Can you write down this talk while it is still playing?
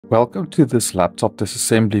Welcome to this laptop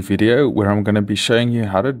disassembly video where I'm going to be showing you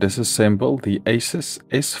how to disassemble the ASUS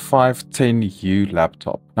S510U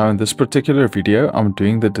laptop. Now in this particular video, I'm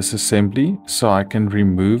doing the disassembly so I can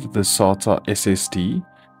remove the SATA SSD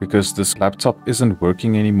because this laptop isn't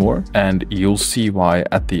working anymore, and you'll see why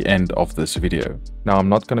at the end of this video. Now I'm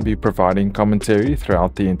not going to be providing commentary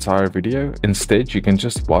throughout the entire video. Instead, you can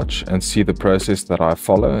just watch and see the process that I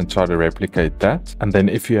follow and try to replicate that. And then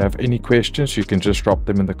if you have any questions, you can just drop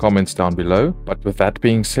them in the comments down below. But with that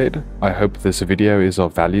being said, I hope this video is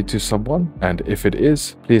of value to someone, and if it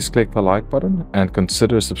is, please click the like button and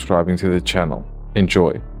consider subscribing to the channel.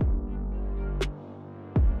 Enjoy!